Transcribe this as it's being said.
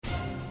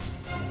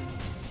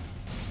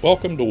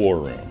Welcome to War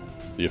Room,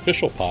 the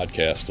official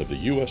podcast of the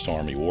U.S.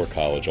 Army War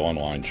College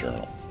online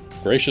journal,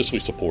 graciously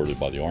supported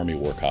by the Army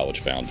War College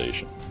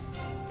Foundation.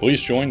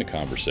 Please join the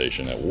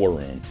conversation at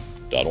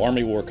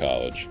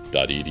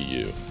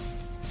warroom.armywarcollege.edu.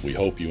 We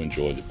hope you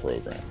enjoy the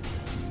program.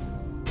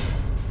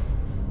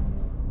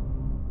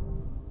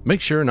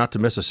 Make sure not to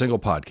miss a single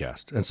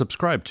podcast and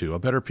subscribe to A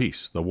Better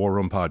Peace, the War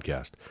Room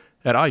podcast,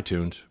 at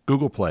iTunes,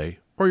 Google Play,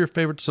 or your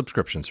favorite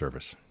subscription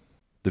service.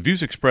 The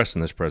views expressed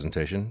in this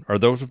presentation are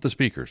those of the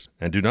speakers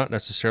and do not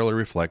necessarily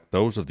reflect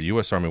those of the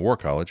U.S. Army War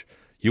College,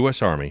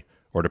 U.S. Army,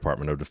 or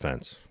Department of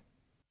Defense.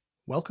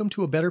 Welcome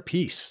to A Better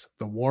Peace,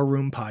 the War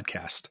Room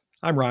podcast.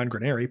 I'm Ron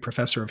Graneri,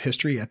 professor of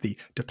history at the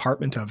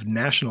Department of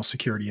National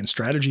Security and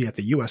Strategy at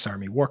the U.S.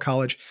 Army War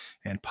College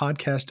and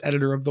podcast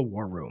editor of the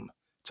War Room.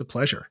 It's a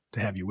pleasure to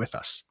have you with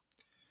us.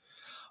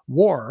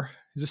 War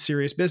is a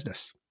serious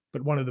business,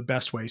 but one of the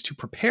best ways to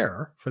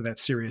prepare for that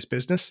serious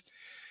business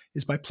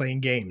is by playing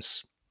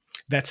games.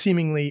 That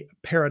seemingly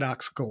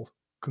paradoxical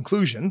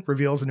conclusion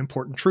reveals an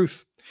important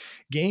truth.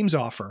 Games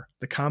offer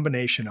the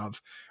combination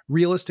of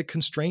realistic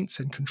constraints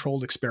and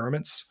controlled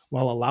experiments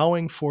while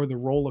allowing for the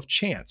role of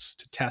chance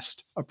to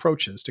test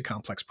approaches to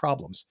complex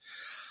problems.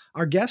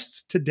 Our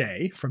guests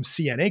today from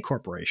CNA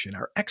Corporation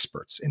are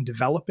experts in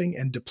developing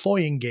and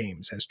deploying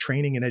games as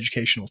training and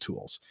educational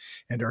tools,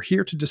 and are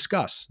here to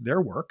discuss their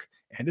work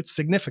and its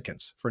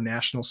significance for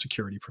national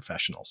security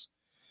professionals.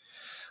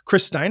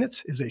 Chris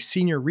Steinitz is a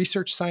senior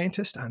research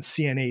scientist on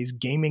CNA's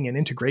gaming and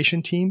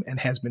integration team and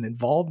has been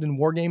involved in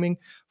wargaming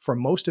for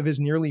most of his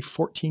nearly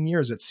 14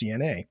 years at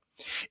CNA.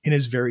 In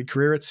his varied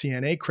career at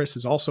CNA, Chris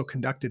has also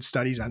conducted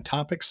studies on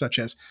topics such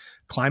as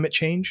climate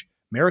change,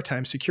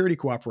 maritime security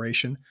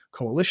cooperation,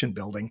 coalition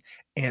building,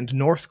 and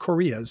North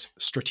Korea's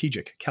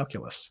strategic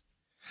calculus.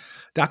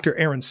 Dr.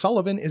 Erin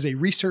Sullivan is a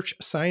research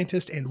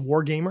scientist and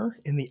wargamer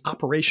in the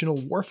Operational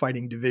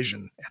Warfighting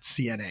Division at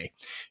CNA.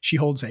 She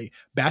holds a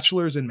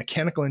bachelor's in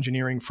mechanical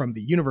engineering from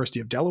the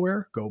University of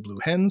Delaware, go Blue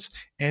Hens,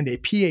 and a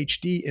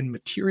PhD in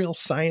material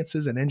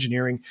sciences and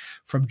engineering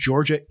from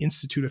Georgia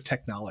Institute of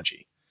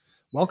Technology.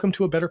 Welcome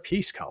to A Better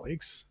Peace,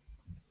 colleagues.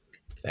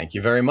 Thank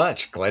you very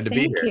much. Glad to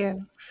be here. Thank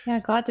you. Yeah,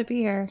 glad to be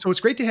here. So it's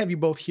great to have you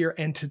both here.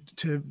 And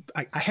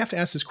I have to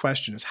ask this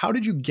question: is how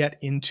did you get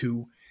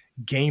into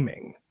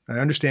gaming? I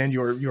understand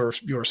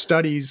your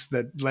studies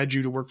that led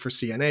you to work for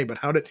CNA, but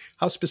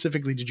how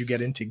specifically did you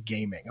get into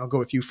gaming? I'll go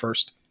with you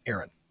first,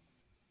 Erin.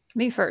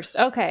 Me first.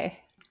 Okay.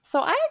 So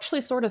I actually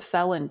sort of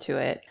fell into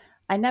it.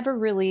 I never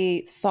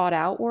really sought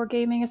out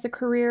wargaming as a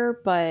career,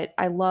 but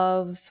I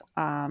love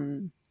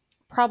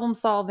problem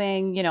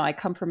solving. You know, I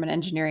come from an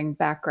engineering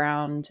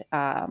background,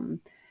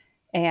 and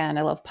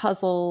I love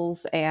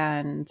puzzles,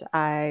 and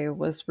I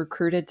was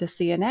recruited to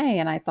CNA,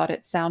 and I thought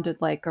it sounded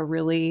like a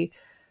really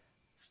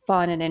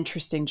fun and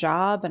interesting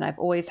job. And I've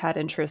always had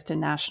interest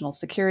in national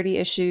security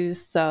issues.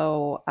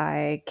 So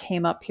I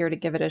came up here to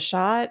give it a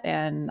shot,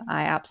 and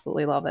I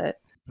absolutely love it.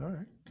 All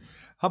right.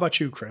 How about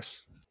you,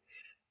 Chris?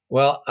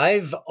 Well,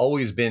 I've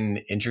always been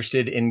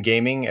interested in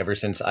gaming ever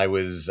since I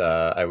was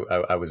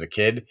I was a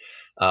kid.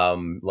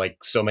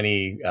 Like so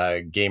many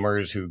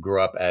gamers who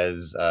grew up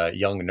as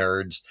young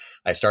nerds,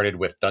 I started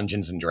with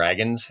Dungeons and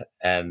Dragons,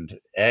 and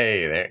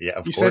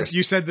of course.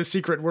 You said the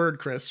secret word,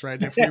 Chris,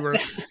 right? If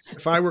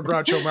I were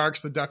Groucho Marx,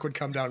 the duck would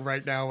come down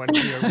right now, and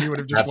we would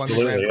have just won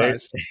the grand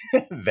prize.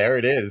 There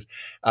it is.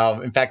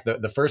 In fact,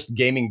 the first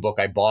gaming book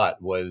I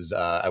bought was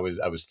I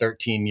was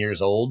 13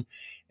 years old,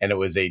 and it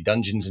was a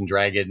Dungeons and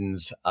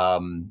Dragons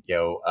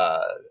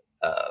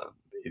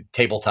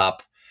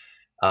tabletop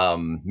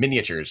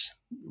miniatures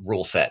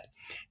rule set.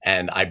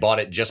 And I bought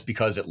it just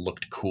because it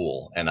looked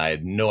cool, and I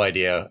had no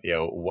idea,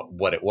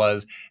 what it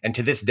was. And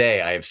to this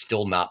day, I have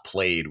still not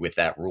played with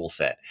that rule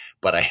set,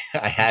 but I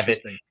have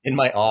it in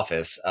my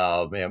office.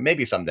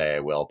 Maybe someday I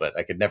will, but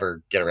I could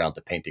never get around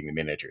to painting the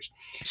miniatures.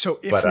 So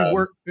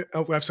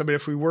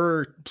if we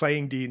were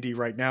playing D&D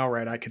right now,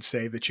 right, I could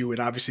say that you would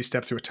obviously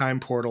step through a time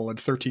portal, and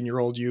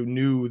 13-year-old you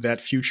knew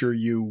that future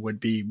you would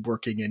be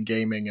working in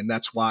gaming, and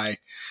that's why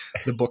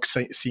the book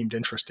seemed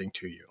interesting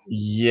to you.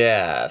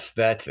 Yes,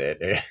 that's it.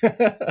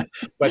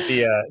 But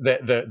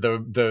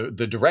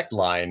the direct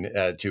line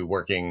to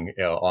working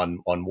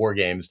on war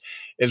games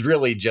is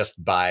really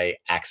just by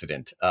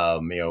accident.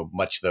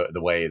 Much the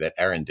way that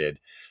Erin did.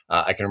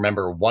 I can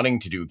remember wanting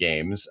to do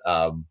games,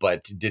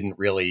 but didn't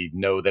really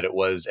know that it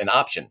was an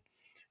option.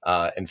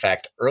 In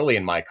fact, early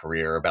in my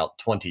career, about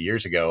 20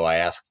 years ago,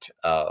 I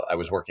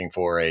was working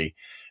for a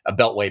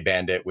Beltway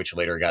bandit, which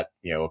later got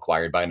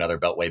acquired by another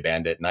Beltway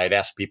bandit, and I had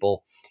asked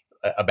people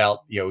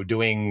about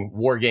doing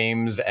war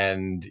games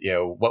and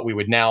what we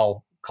would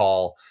now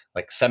call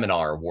like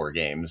seminar war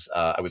games.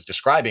 I was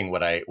describing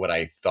what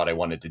I thought I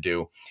wanted to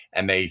do,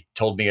 and they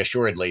told me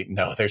assuredly,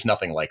 no, there's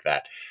nothing like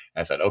that.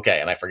 I said, okay,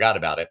 and I forgot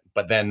about it.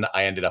 But then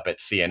I ended up at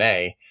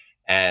CNA,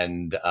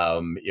 and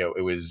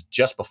it was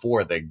just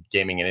before the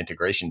gaming and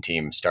integration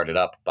team started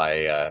up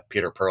by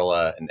Peter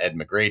Perla and Ed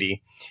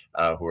McGrady,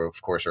 who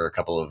of course are a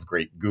couple of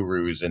great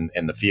gurus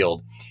in the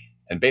field.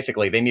 And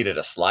basically they needed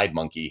a slide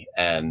monkey,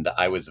 and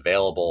I was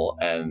available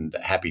and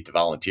happy to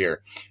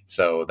volunteer.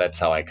 So that's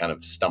how I kind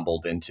of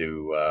stumbled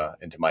into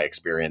my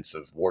experience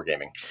of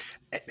wargaming.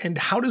 And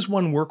how does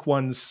one work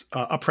one's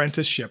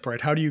apprenticeship, right?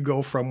 How do you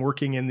go from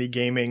working in the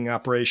gaming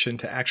operation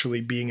to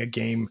actually being a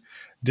game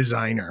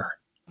designer?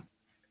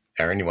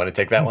 Erin, you want to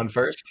take that one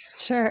first?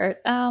 Sure.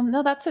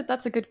 No, that's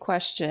a good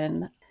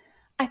question.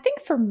 I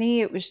think for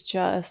me, it was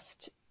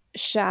just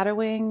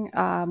shadowing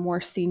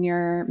more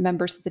senior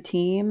members of the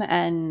team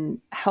and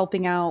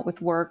helping out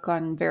with work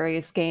on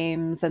various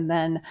games. And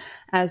then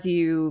as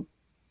you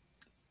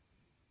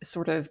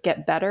sort of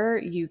get better,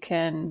 you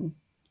can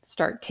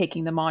start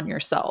taking them on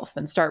yourself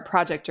and start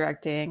project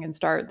directing and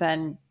start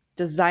then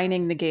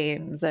designing the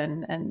games.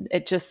 And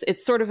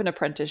it's sort of an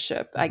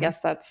apprenticeship. I guess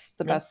that's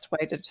the best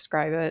way to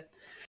describe it.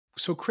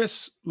 So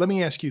Chris, let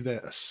me ask you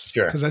this,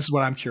 Sure. because this is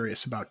what I'm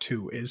curious about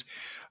too, is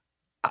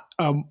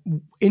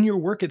in your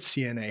work at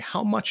CNA,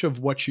 how much of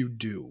what you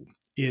do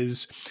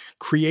is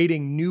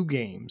creating new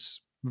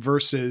games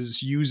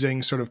versus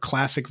using sort of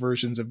classic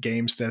versions of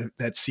games that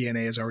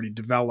CNA has already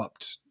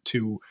developed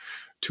to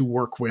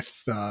work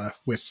with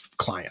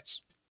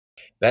clients?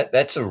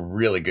 That's a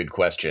really good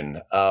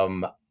question.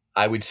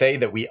 I would say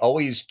that we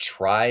always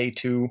try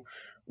to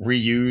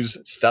reuse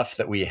stuff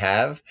that we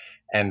have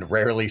and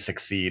rarely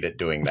succeed at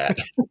doing that.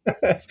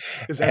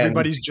 Because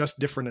everybody's just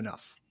different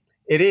enough.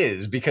 It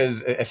is,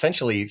 because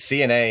essentially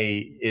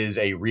CNA is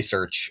a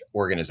research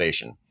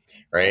organization,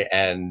 right?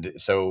 And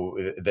so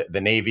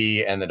the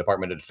Navy and the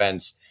Department of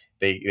Defense,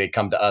 they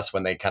come to us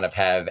when they kind of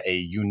have a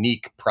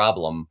unique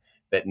problem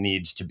that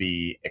needs to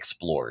be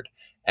explored.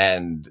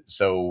 And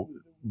so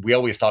we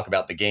always talk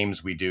about the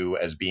games we do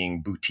as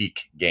being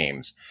boutique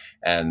games.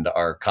 And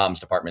our comms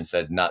department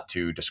said not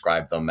to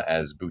describe them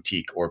as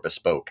boutique or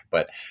bespoke,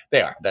 but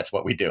they are. That's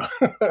what we do,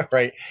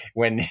 right?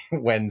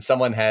 When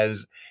someone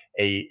has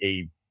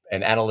an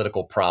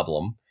analytical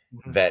problem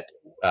that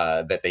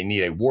they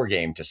need a war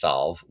game to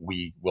solve,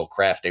 we will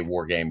craft a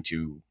war game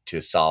to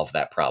solve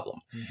that problem.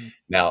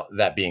 Now,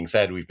 that being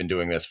said, we've been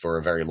doing this for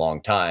a very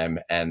long time,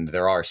 and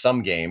there are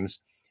some games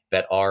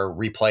that are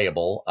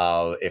replayable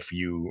if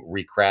you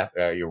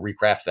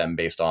recraft them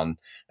based on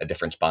a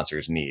different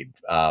sponsor's need.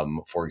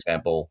 For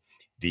example,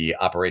 the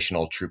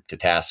Operational Troop to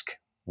Task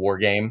war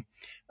game.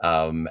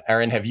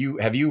 Erin, have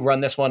you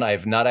run this one?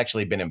 I've not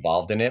actually been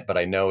involved in it, but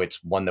I know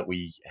it's one that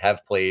we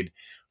have played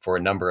for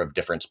a number of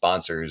different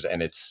sponsors,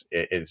 and it's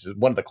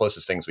one of the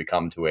closest things we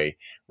come to a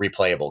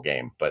replayable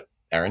game. But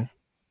Erin?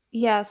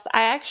 Yes,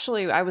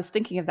 I was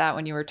thinking of that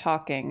when you were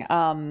talking.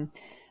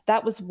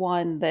 That was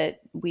one that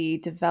we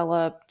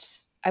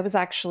developed. I was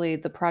actually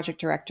the project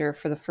director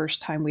for the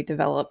first time we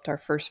developed our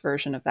first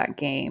version of that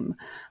game.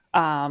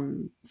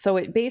 So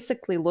it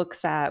basically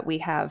looks at, we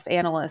have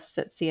analysts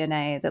at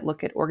CNA that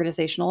look at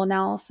organizational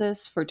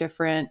analysis for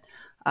different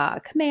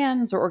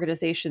commands or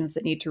organizations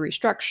that need to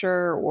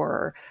restructure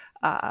or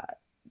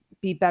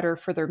be better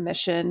for their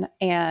mission.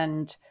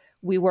 And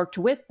we worked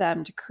with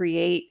them to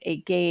create a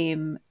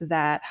game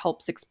that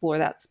helps explore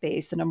that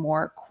space in a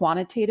more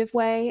quantitative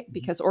way,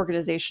 because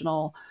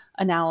organizational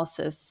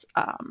analysis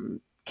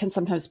can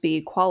sometimes be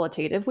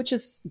qualitative, which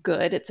is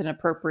good. It's an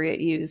appropriate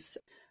use,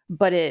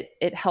 but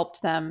it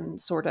helped them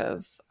sort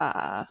of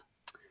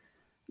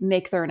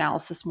make their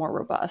analysis more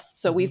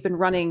robust. So we've been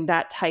running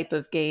that type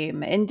of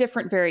game in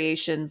different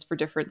variations for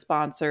different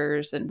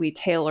sponsors, and we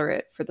tailor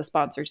it for the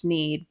sponsor's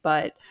need.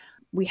 But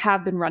we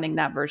have been running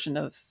that version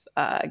of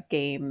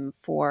game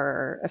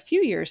for a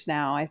few years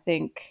now. I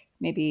think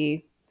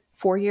maybe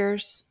 4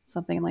 years,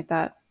 something like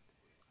that.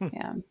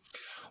 Yeah.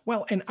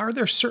 Well, and are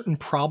there certain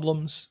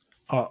problems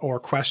or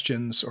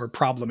questions or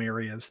problem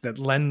areas that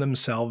lend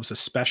themselves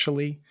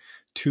especially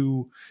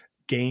to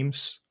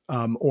games,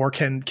 or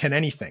can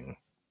anything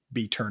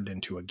be turned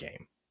into a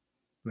game?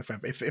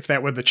 If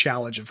that were the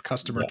challenge of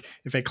customer,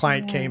 if a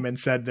client came and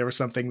said there was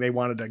something they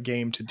wanted a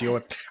game to deal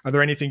with, are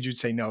there any things you'd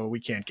say, no, we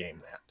can't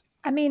game that?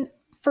 I mean,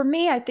 for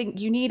me, I think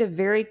you need a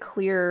very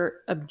clear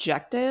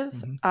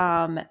objective,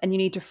 and you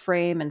need to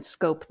frame and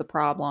scope the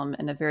problem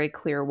in a very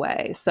clear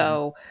way.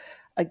 So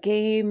a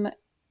game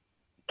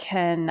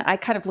I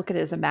kind of look at it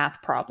as a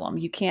math problem.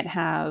 You can't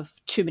have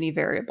too many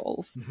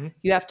variables.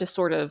 You have to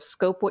sort of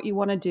scope what you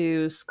want to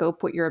do,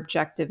 scope what your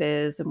objective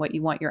is and what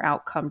you want your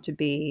outcome to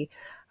be,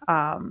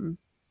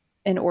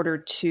 in order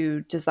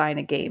to design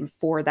a game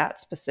for that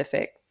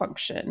specific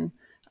function.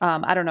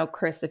 I don't know,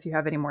 Chris, if you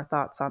have any more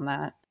thoughts on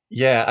that.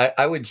 Yeah,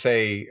 I would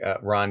say,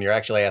 Ron, you're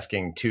actually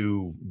asking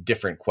two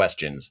different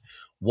questions.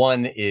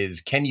 One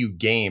is, can you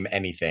game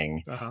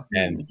anything?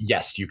 And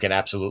yes, you can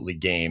absolutely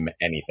game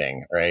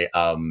anything, right?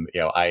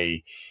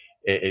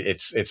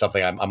 It's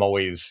something I'm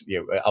always,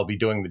 I'll be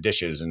doing the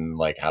dishes and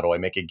like, how do I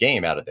make a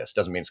game out of this?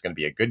 Doesn't mean it's going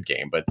to be a good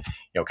game, but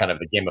kind of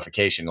the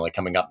gamification, like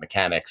coming up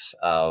mechanics.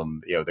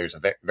 There's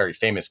a very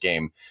famous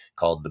game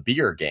called the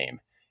beer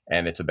game.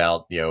 and it's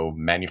about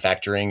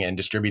manufacturing and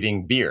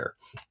distributing beer,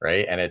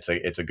 right? And it's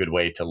a good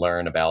way to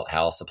learn about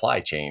how supply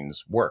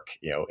chains work,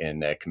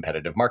 in a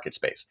competitive market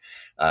space.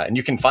 And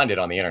you can find it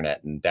on the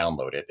internet and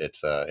download it.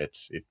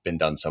 It's been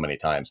done so many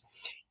times.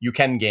 You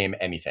can game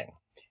anything.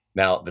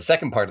 Now, the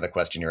second part of the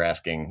question you're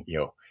asking,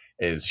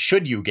 is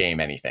should you game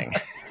anything?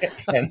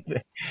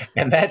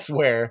 and that's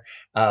where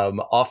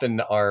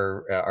often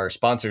our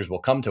sponsors will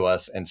come to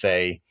us and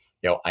say,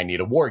 I need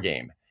a war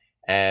game.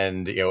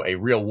 And a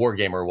real war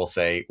gamer will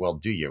say, well,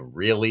 do you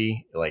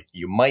really? Like,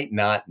 you might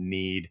not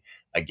need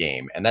a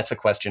game. And that's a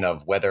question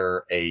of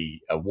whether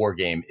a war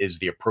game is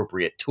the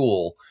appropriate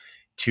tool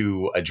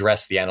to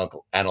address the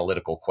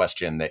analytical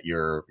question that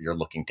you're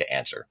looking to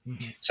answer.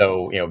 Mm-hmm.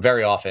 So,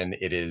 very often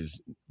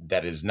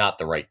that is not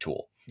the right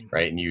tool.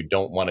 Right. And you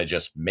don't want to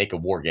just make a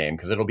war game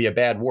because it'll be a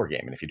bad war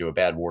game. And if you do a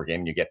bad war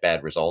game and you get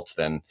bad results,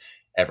 then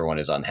everyone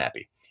is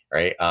unhappy.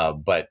 Right.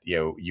 But,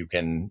 you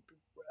can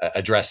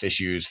address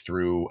issues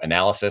through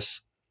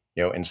analysis,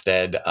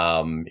 instead,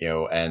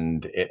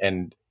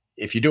 and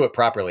if you do it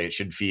properly, it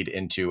should feed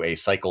into a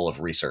cycle of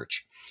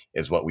research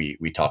is what we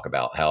talk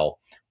about, how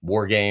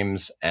war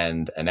games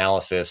and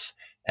analysis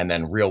and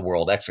then real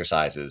world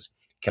exercises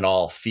can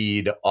all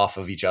feed off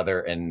of each other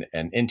and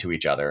into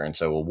each other. And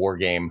so a war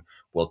game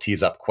will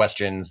tease up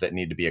questions that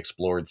need to be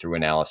explored through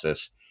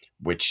analysis,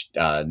 which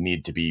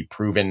need to be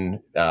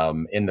proven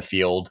in the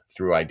field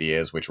through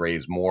ideas, which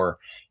raise more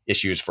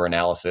issues for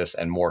analysis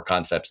and more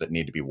concepts that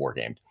need to be war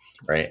gamed,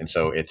 right? And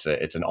so it's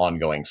an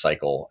ongoing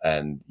cycle,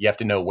 and you have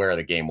to know where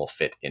the game will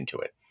fit into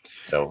it.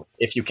 So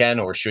if you can,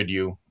 or should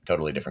you,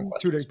 totally different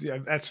question. Yeah,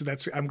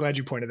 that's. I'm glad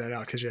you pointed that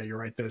out because you're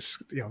right.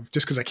 This,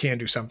 just because I can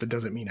do something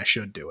doesn't mean I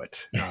should do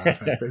it.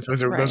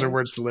 Those are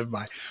words to live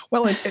by.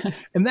 Well,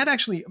 and that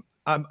actually,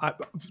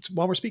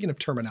 while we're speaking of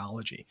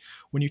terminology,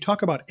 when you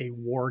talk about a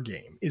war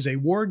game, is a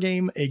war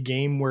game a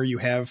game where you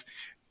have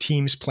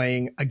teams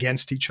playing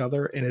against each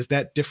other, and is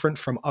that different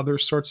from other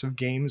sorts of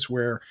games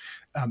where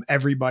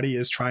everybody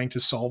is trying to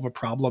solve a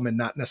problem and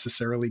not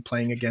necessarily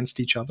playing against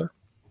each other?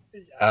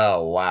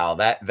 Oh, wow.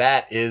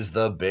 That is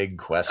the big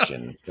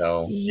question.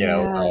 So,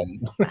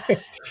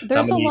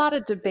 there's a lot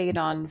of debate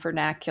on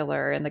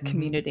vernacular in the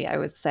community, I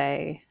would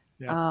say.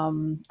 Yeah.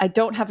 I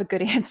don't have a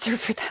good answer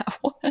for that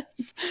one.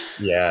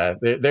 Yeah,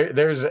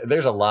 there's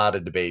a lot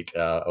of debate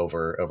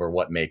over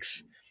what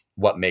makes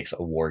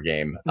a war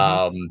game.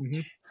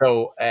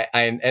 So,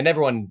 and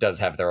everyone does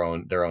have their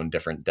own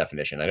different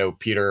definition. I know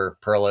Peter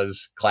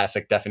Perla's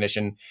classic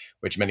definition,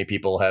 which many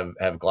people have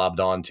globbed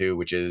onto,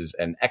 which is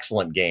an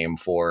excellent game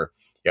for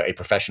a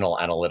professional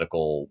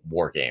analytical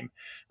war game.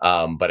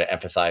 But it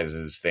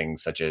emphasizes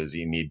things such as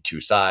you need two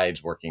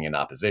sides working in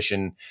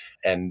opposition.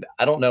 And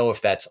I don't know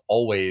if that's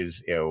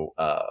always,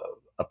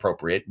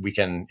 appropriate. We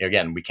can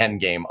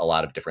game a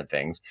lot of different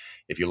things.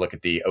 If you look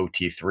at the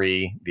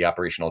OT3, the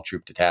operational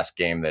troop to task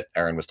game that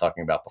Aaron was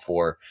talking about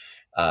before,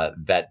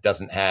 that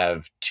doesn't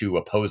have two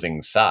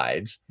opposing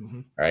sides,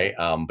 right?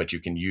 But you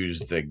can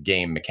use the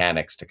game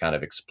mechanics to kind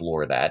of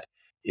explore that.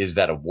 Is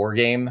that a war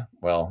game?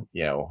 Well,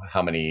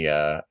 how many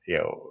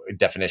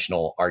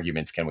definitional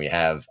arguments can we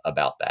have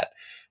about that?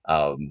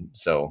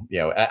 So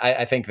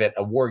I think that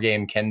a war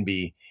game can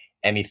be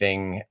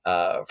anything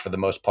for the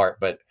most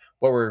part, but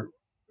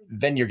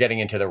then you're getting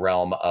into the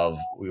realm of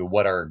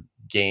what are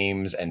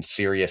games and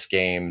serious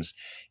games,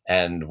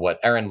 and what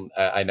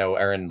I know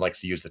Aaron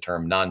likes to use the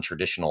term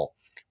non-traditional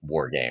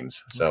war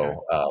games.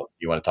 So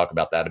you want to talk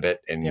about that a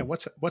bit? And yeah,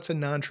 what's a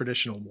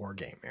non-traditional war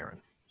game,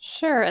 Aaron?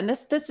 Sure. And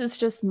this is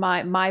just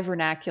my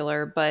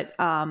vernacular, but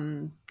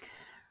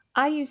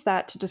I use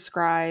that to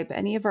describe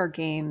any of our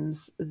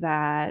games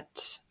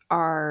that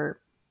are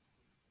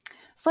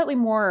slightly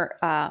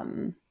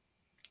more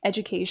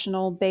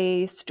educational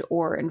based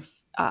or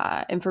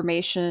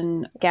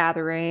information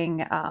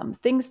gathering,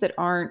 things that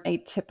aren't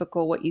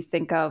atypical what you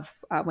think of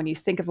when you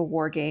think of a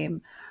war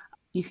game.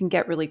 You can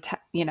get really,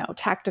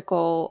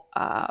 tactical,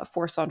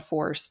 force on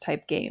force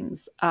type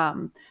games.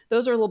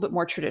 Those are a little bit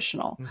more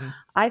traditional.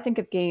 I think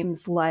of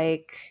games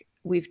like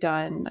we've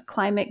done a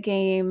climate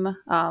game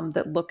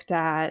that looked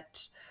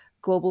at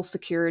global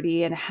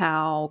security and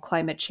how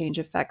climate change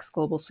affects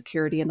global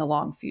security in the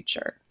long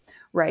future,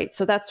 right?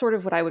 So that's sort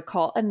of what I would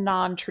call a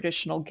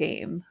non-traditional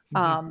game.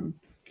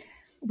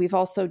 We've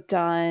also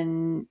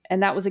done,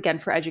 and that was again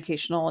for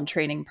educational and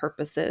training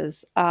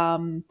purposes.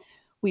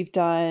 We've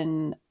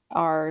done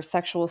our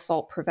sexual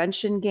assault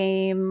prevention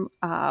game,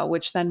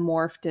 which then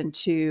morphed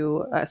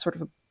into a sort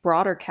of a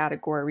broader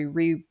category.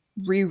 We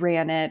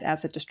reran it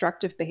as a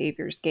destructive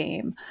behaviors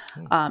game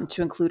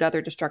to include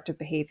other destructive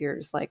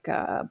behaviors like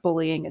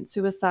bullying and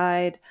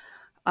suicide.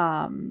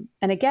 And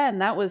again,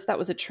 that was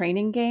a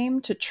training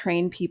game to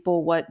train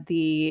people what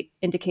the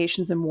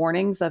indications and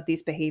warnings of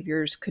these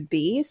behaviors could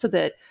be so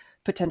that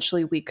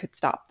potentially we could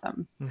stop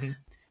them.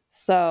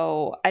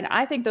 So, and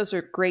I think those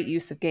are great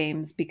use of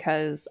games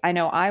because I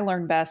know I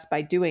learn best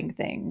by doing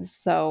things.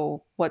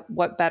 So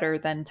what better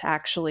than to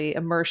actually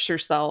immerse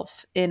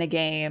yourself in a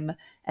game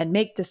and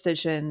make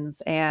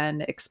decisions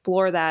and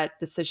explore that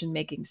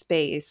decision-making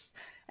space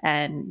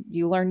and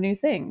you learn new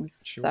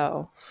things. Sure.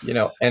 So,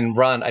 And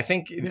Ron, I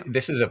think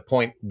this is a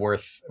point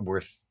worth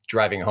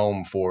driving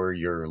home for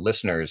your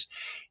listeners,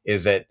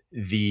 is that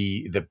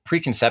the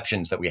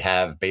preconceptions that we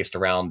have based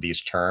around these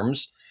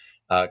terms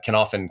can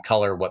often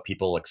color what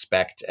people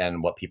expect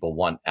and what people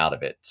want out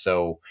of it.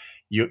 So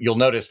you'll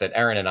notice that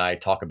Aaron and I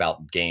talk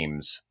about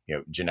games,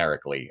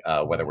 generically,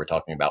 whether we're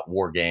talking about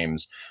war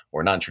games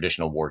or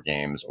non-traditional war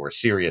games or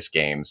serious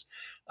games.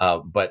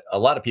 But a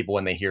lot of people,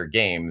 when they hear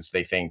games,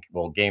 they think,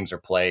 well, games are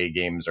play,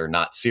 games are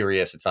not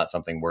serious. It's not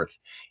something worth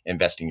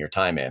investing your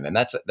time in. And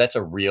that's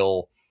a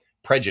real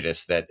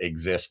prejudice that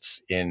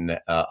exists in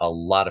a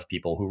lot of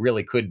people who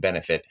really could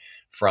benefit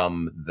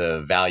from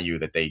the value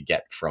that they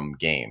get from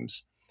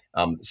games.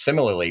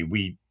 Similarly,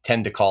 we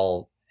tend to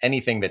call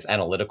anything that's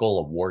analytical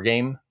a war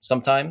game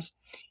sometimes,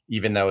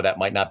 even though that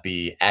might not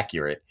be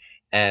accurate.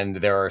 And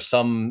there are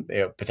some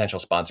potential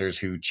sponsors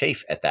who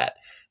chafe at that.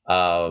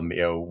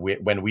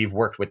 When we've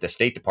worked with the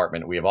State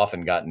Department, we have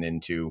often gotten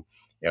into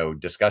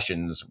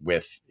discussions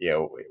with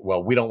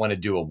well, we don't want to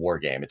do a war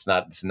game. It's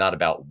not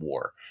about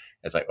war.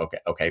 It's like,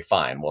 okay,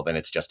 fine. Well, then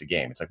it's just a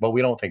game. It's like, well,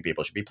 we don't think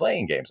people should be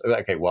playing games.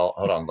 Okay, well,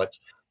 hold on. Let's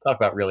talk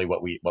about really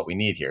what we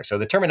need here. So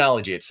the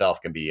terminology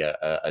itself can be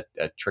a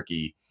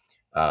tricky,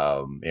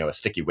 a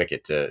sticky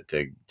wicket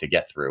to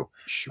get through.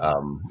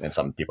 Sure. And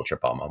some people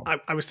trip on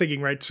them. I was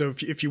thinking, right. So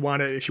if you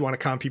want to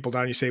calm people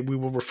down, you say we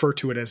will refer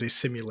to it as a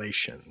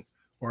simulation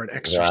or an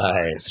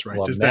exercise, right?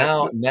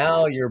 Well,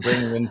 now you're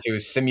bringing into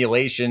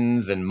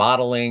simulations and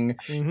modeling,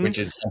 which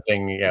is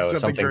something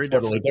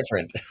totally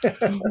different.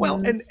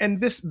 Well, and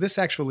this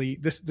actually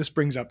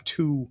brings up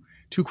two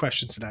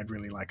questions that I'd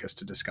really like us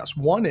to discuss.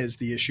 One is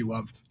the issue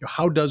of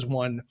how does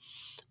one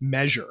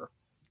measure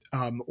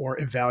or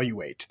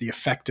evaluate the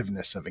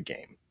effectiveness of a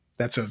game?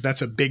 That's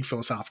a big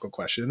philosophical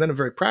question. And then a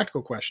very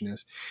practical question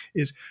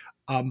is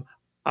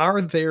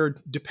are there,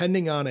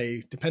 depending on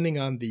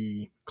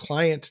the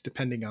client,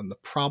 depending on the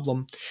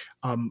problem,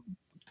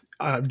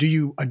 do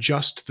you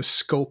adjust the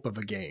scope of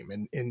a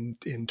game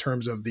in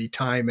terms of the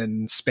time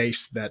and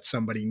space that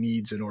somebody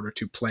needs in order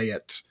to play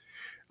it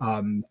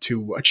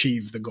to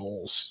achieve the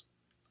goals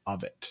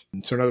of it?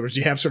 And so in other words,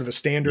 do you have sort of a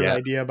standard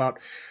idea about,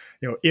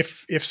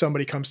 if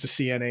somebody comes to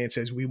CNA and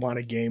says, we want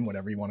a game,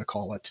 whatever you want to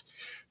call it,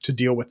 to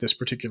deal with this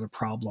particular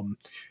problem,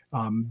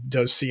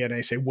 does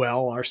CNA say,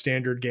 well, our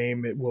standard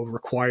game, it will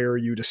require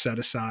you to set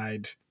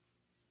aside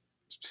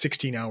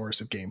 16 hours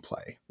of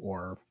gameplay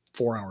or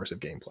 4 hours of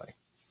gameplay?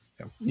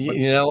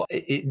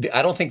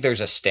 I don't think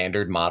there's a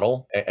standard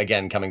model.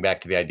 Again, coming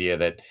back to the idea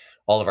that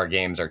all of our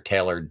games are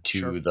tailored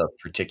to the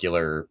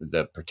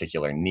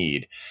particular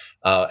need,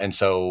 and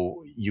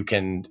so you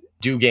can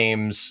do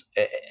games.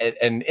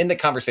 And in the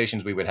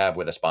conversations we would have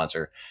with a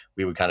sponsor,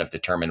 we would kind of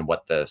determine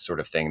what the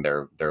sort of thing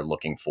they're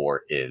looking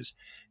for is.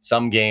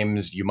 Some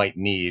games you might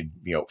need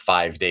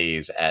 5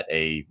 days at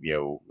a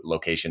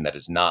location that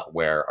is not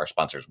where our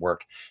sponsors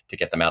work to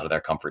get them out of their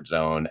comfort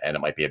zone, and it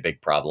might be a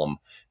big problem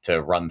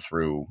to run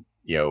through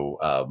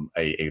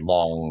a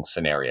long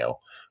scenario.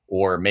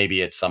 Or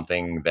maybe it's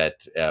something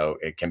that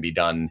it can be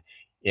done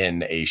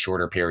in a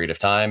shorter period of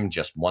time,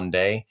 just one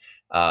day.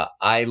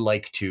 I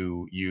like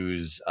to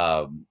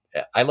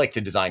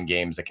design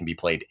games that can be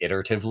played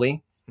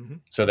iteratively,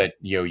 so that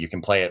you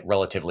can play it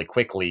relatively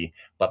quickly,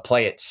 but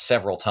play it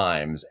several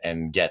times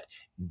and get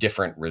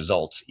different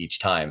results each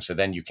time. So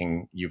then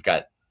you've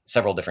got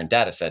several different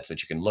data sets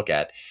that you can look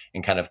at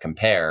and kind of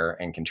compare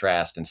and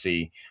contrast and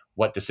see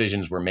what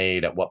decisions were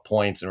made at what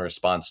points in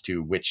response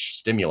to which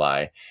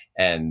stimuli,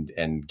 and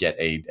get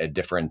a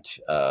different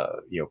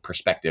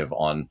perspective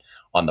on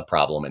the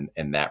problem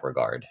in that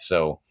regard.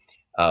 So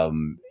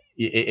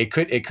it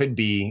could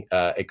be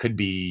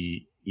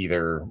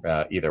either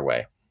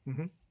way.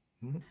 Mm-hmm.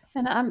 Mm-hmm.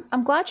 And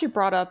I'm glad you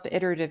brought up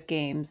iterative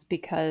games,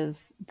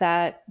 because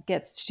that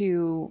gets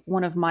to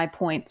one of my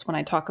points when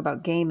I talk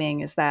about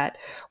gaming, is that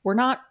we're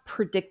not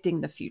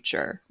predicting the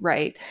future,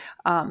 right?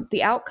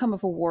 The outcome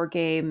of a war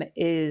game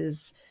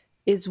is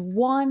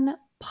one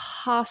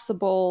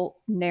possible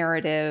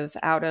narrative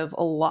out of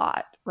a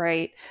lot,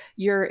 right?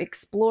 You're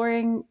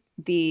exploring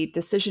the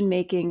decision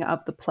making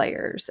of the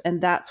players,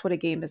 and that's what a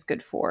game is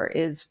good for,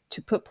 is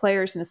to put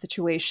players in a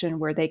situation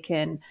where they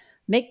can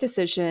make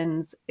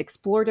decisions,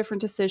 explore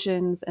different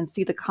decisions, and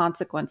see the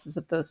consequences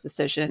of those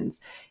decisions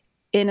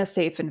in a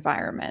safe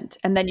environment.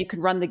 And then you can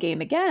run the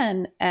game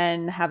again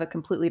and have a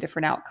completely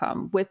different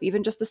outcome with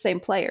even just the same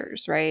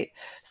players, right?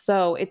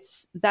 So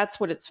that's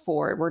what it's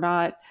for. We're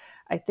not,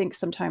 I think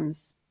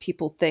sometimes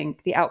people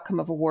think the outcome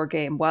of a war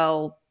game,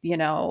 well,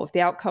 if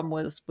the outcome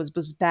was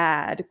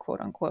bad,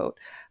 quote unquote,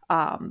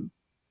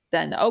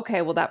 then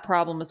okay, well, that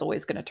problem is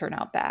always going to turn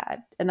out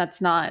bad. And that's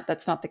not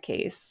the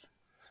case.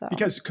 So.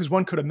 Because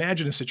one could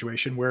imagine a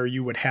situation where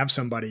you would have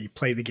somebody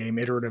play the game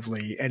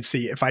iteratively and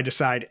see, if I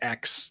decide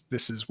X,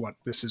 this is what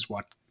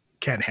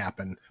can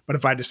happen. But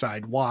if I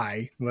decide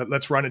Y,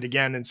 let's run it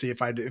again and see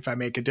if I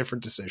make a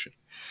different decision.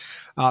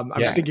 I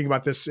was thinking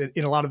about this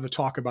in a lot of the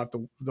talk about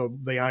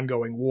the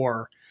ongoing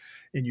war,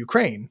 in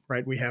Ukraine,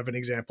 right? We have an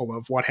example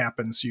of what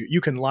happens.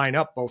 You can line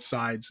up both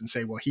sides and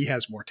say, well, he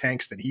has more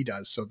tanks than he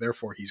does, so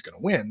therefore he's going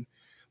to win.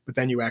 But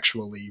then you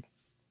actually,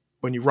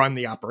 when you run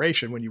the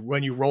operation,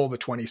 when you roll the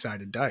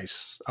 20-sided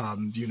dice,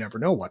 you never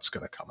know what's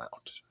going to come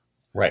out.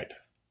 Right.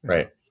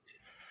 Right.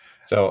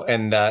 So,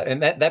 and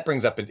that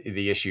brings up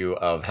the issue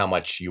of how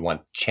much you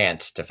want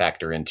chance to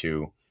factor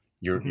into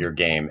your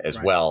game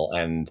as well.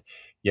 And,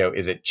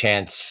 is it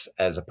chance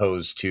as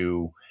opposed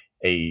to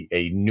a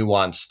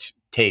nuanced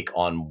take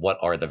on what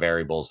are the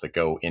variables that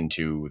go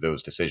into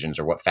those decisions,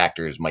 or what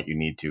factors might you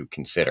need to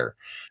consider?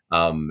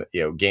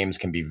 Games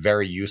can be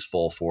very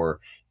useful for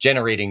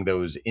generating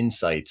those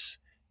insights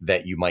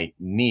that you might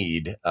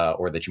need,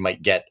 or that you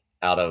might get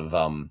out of,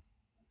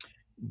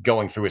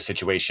 going through a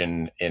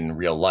situation in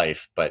real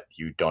life, but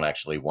you don't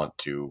actually want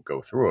to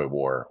go through a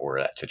war or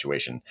that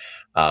situation.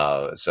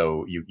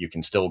 So you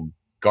can still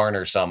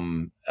garner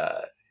some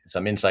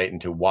insight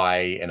into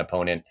why an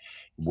opponent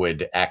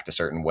would act a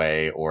certain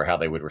way, or how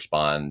they would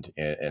respond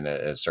in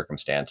a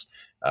circumstance,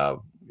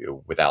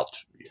 without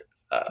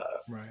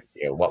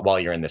while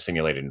you're in the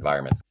simulated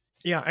environment.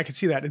 Yeah, I can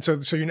see that. And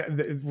so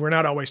we're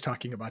not always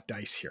talking about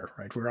dice here,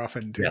 right? We're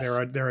often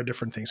there are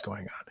different things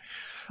going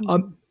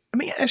on. Let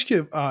me ask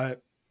you.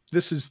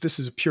 This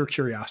is a pure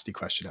curiosity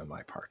question on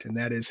my part, and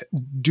that is: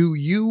 do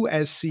you,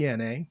 as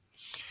CNA,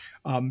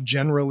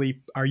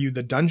 generally, are you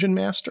the dungeon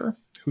master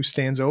who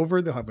stands over?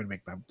 I'm going to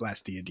make my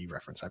last D&D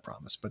reference, I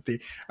promise. But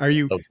are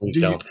you? Oh, please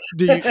don't.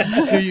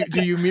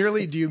 Do you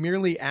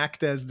merely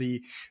act as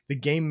the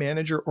game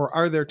manager, or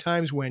are there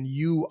times when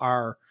you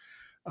are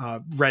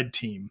red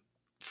team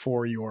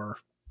for your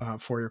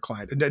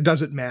client? And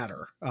does it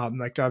matter?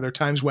 Like, are there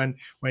times when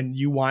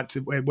you want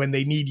to, when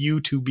they need you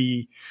to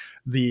be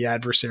the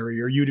adversary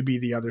or you to be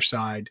the other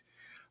side,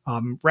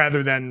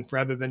 rather than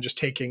just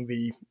taking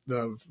the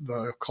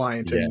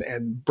client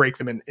and break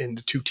them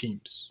into two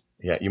teams?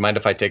 Yeah. You mind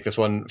if I take this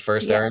one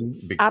first, Aaron?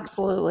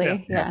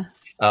 Absolutely. Yeah.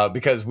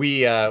 Because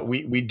we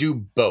do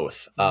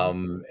both.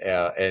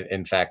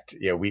 In fact,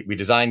 we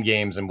design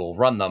games and we'll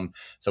run them.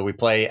 So we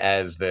play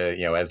as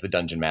the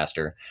dungeon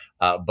master,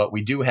 but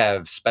we do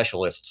have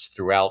specialists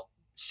throughout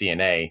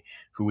CNA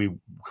who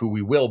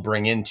we will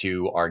bring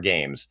into our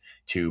games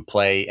to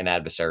play an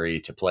adversary,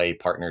 to play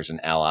partners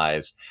and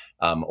allies,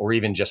 or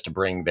even just to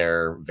bring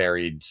their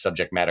varied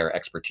subject matter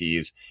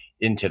expertise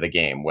into the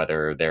game,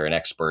 whether they're an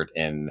expert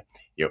in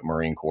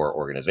Marine Corps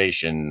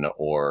organization,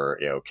 or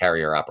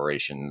carrier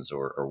operations,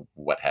 or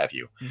what have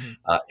you.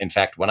 In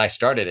fact, when I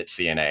started at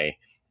CNA,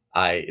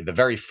 the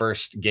very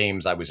first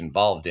games I was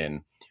involved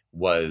in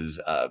was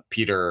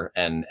Peter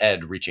and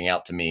Ed reaching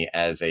out to me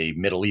as a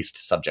Middle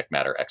East subject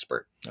matter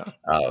expert.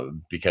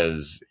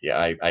 Because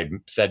I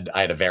said I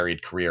had a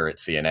varied career at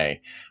CNA.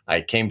 I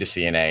came to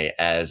CNA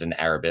as an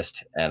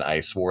Arabist, and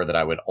I swore that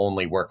I would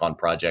only work on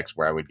projects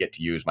where I would get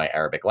to use my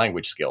Arabic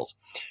language skills.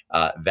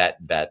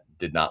 That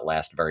did not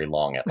last very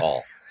long at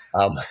all.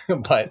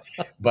 But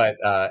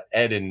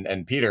Ed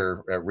and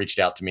Peter reached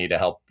out to me to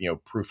help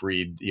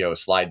proofread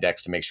slide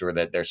decks to make sure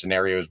that their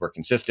scenarios were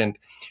consistent,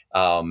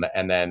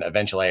 and then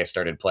eventually I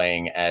started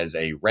playing as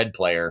a red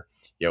player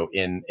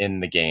in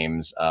the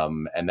games,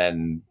 and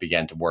then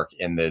began to work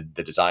in the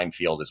design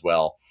field as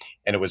well.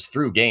 And it was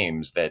through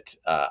games that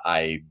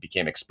I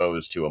became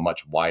exposed to a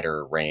much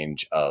wider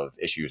range of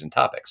issues and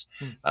topics.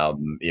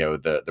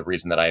 The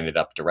reason that I ended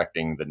up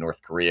directing the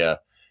North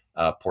Korea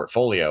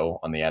portfolio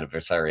on the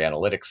adversary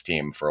analytics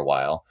team for a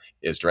while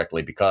is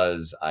directly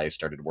because I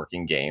started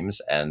working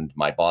games, and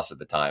my boss at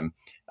the time,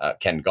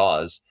 Ken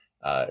Gauze,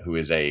 who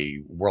is a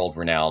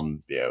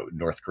world-renowned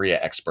North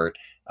Korea expert,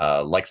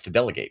 likes to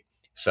delegate.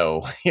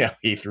 So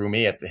he threw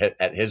me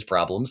at his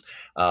problems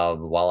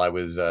while I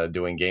was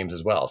doing games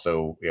as well.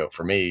 So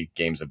for me,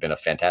 games have been a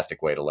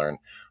fantastic way to learn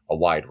a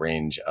wide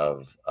range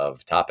of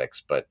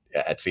topics. But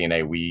at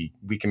CNA,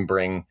 we can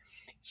bring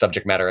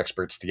subject matter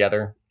experts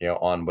together,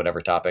 on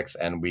whatever topics,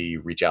 and we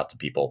reach out to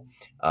people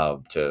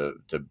to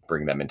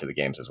bring them into the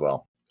games as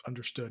well.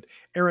 Understood.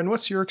 Aaron,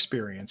 what's your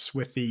experience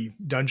with the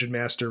Dungeon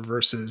Master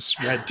versus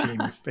Red Team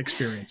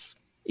experience?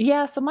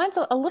 Yeah, so mine's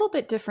a little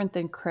bit different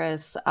than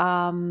Chris.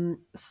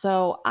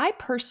 So I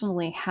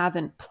personally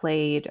haven't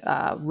played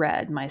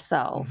Red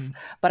myself,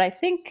 but I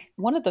think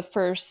one of the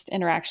first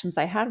interactions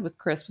I had with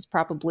Chris was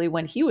probably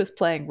when he was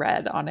playing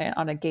Red on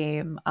a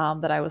game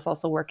that I was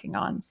also working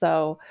on.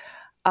 So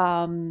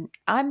I'm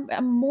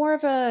more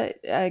of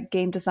a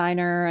game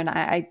designer, and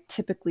I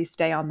typically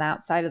stay on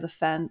that side of the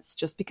fence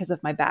just because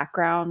of my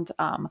background.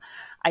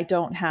 I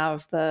don't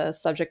have the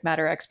subject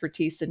matter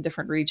expertise in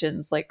different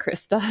regions like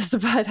Chris does,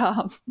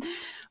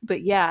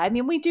 but yeah, I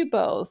mean, we do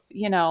both,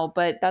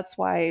 but that's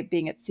why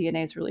being at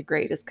CNA is really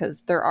great, is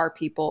because there are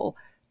people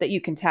that you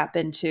can tap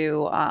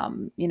into. I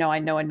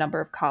know a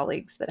number of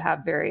colleagues that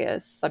have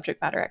various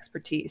subject matter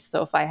expertise.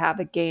 So if I have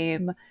a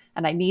game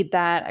and I need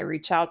that, I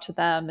reach out to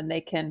them and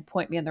they can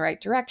point me in the right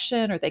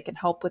direction, or they can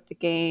help with the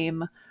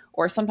game.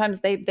 Or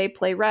sometimes they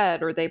play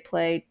red, or they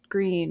play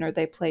green, or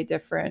they play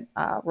different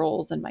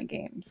roles in my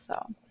games.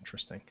 So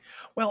Interesting.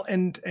 Well,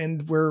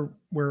 and we're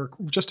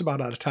just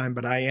about out of time,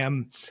 but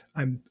I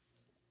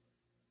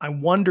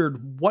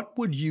wondered, what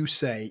would you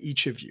say,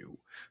 each of you,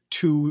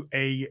 to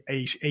a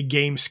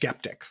game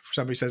skeptic?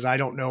 Somebody says, I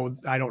don't know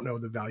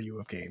the value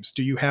of games.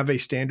 Do you have a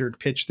standard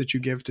pitch that you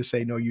give to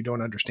say, no, you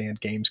don't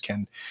understand, games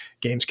can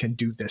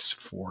do this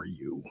for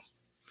you?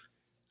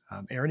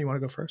 Aaron, you want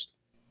to go first?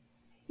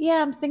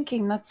 Yeah, I'm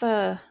thinking that's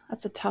a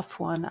tough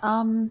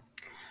one.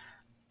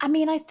 I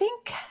mean, I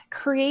think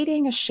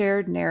creating a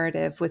shared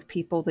narrative with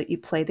people that you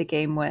play the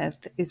game with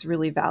is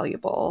really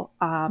valuable.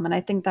 And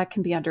I think that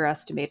can be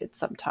underestimated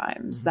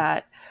sometimes, mm-hmm.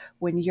 that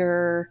when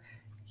you're,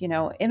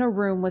 in a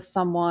room with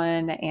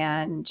someone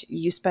and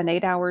you spend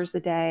 8 hours a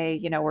day,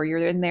 or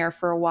you're in there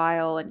for a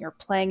while and you're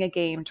playing a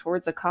game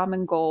towards a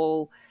common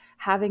goal,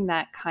 having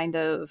that kind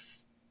of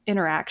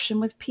interaction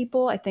with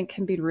people, I think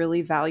can be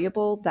really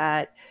valuable,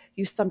 that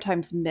you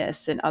sometimes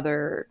miss in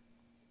other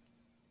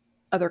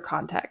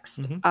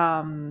context.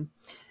 Mm-hmm.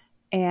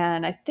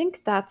 And I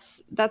think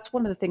that's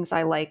one of the things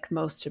I like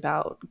most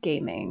about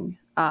gaming,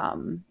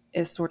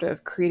 is sort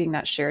of creating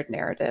that shared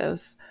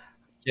narrative.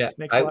 Yeah,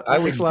 makes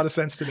a lot of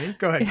sense to me.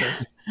 Go ahead,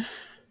 Chris.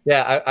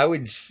 Yeah, I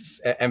would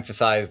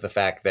emphasize the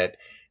fact that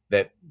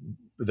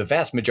the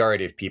vast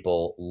majority of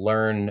people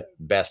learn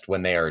best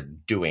when they are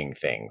doing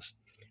things.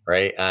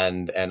 Right.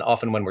 And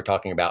often when we're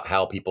talking about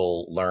how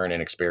people learn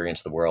and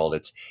experience the world,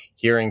 it's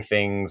hearing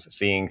things,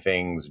 seeing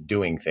things,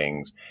 doing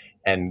things.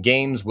 And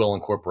games will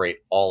incorporate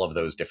all of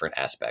those different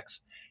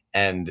aspects.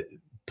 And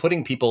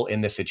putting people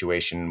in this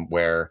situation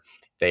where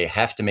they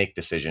have to make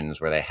decisions,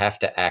 where they have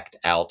to act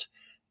out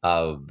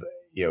of,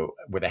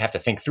 where they have to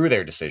think through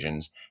their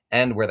decisions,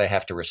 and where they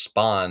have to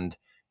respond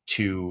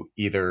to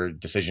either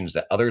decisions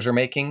that others are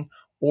making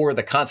or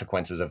the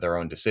consequences of their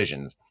own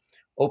decisions,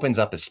 opens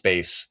up a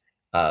space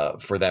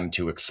for them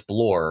to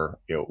explore,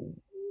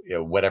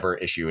 whatever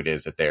issue it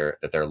is that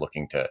they're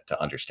looking to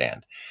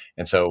understand.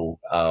 And so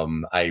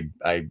I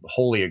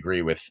wholly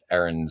agree with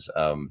Aaron's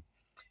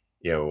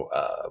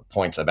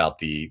points about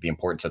the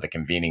importance of the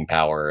convening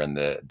power and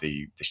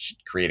the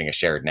creating a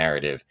shared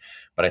narrative.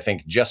 But I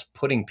think just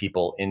putting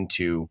people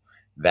into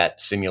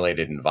that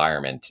simulated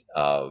environment,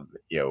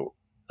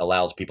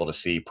 allows people to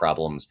see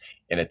problems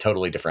in a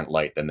totally different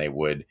light than they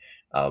would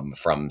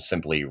from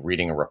simply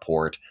reading a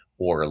report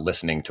or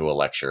listening to a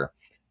lecture.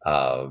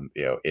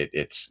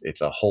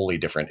 It's a wholly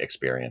different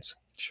experience.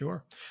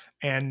 Sure.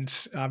 And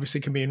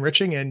obviously can be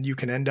enriching, and you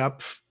can end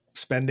up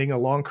spending a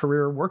long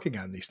career working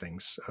on these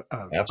things.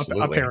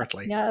 Absolutely.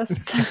 Apparently.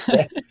 Yes.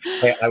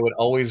 I would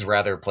always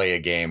rather play a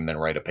game than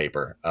write a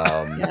paper.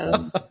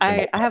 Yes.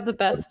 I have the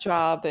best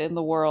job in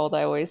the world.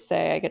 I always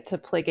say I get to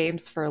play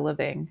games for a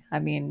living. I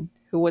mean,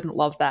 who wouldn't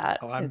love that?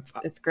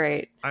 It's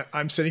great.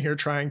 I'm sitting here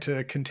trying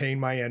to contain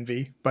my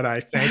envy, but I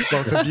thank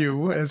both of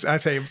you. As I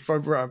say,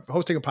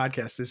 hosting a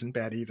podcast isn't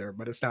bad either,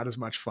 but it's not as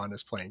much fun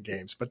as playing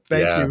games. But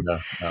thank you. No,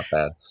 not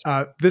bad.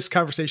 This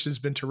conversation has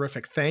been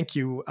terrific. Thank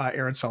you,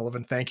 Aaron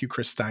Sullivan. Thank you,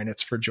 Chris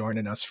Steinitz, for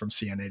joining us from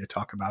CNA to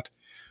talk about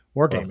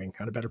Wargaming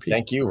on A Better Peace.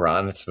 Thank you,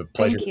 Ron. It's a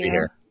pleasure to be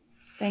here.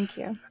 Thank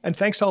you. And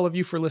thanks to all of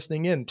you for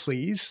listening in.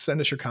 Please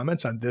send us your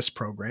comments on this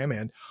program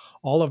and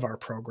all of our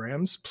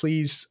programs.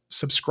 Please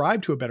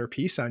subscribe to A Better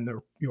Peace on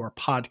your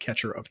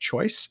podcatcher of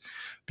choice,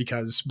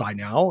 because by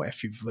now,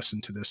 if you've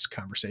listened to this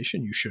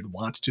conversation, you should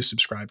want to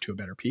subscribe to A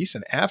Better Peace.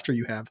 And after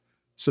you have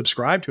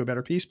subscribed to A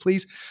Better Peace,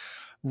 please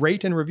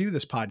rate and review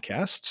this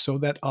podcast so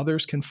that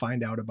others can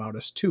find out about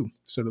us too,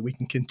 so that we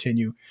can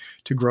continue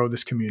to grow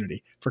this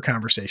community for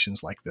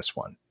conversations like this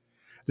one.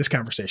 This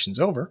conversation's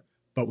over,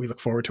 but we look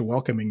forward to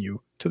welcoming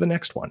you to the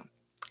next one.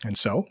 And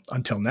so,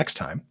 until next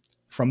time,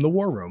 from the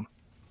War Room,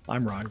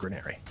 I'm Ron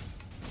Graneri.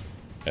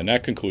 And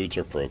that concludes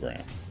our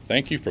program.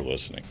 Thank you for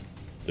listening.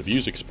 The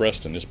views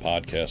expressed in this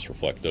podcast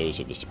reflect those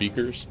of the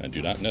speakers and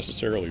do not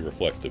necessarily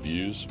reflect the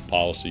views,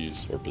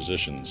 policies, or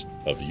positions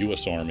of the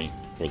U.S. Army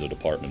or the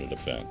Department of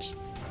Defense.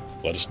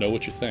 Let us know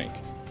what you think.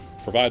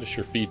 Provide us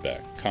your feedback,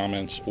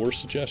 comments, or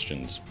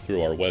suggestions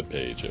through our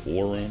webpage at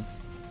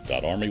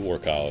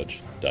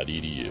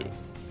warroom.armywarcollege.edu.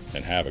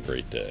 And have a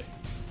great day.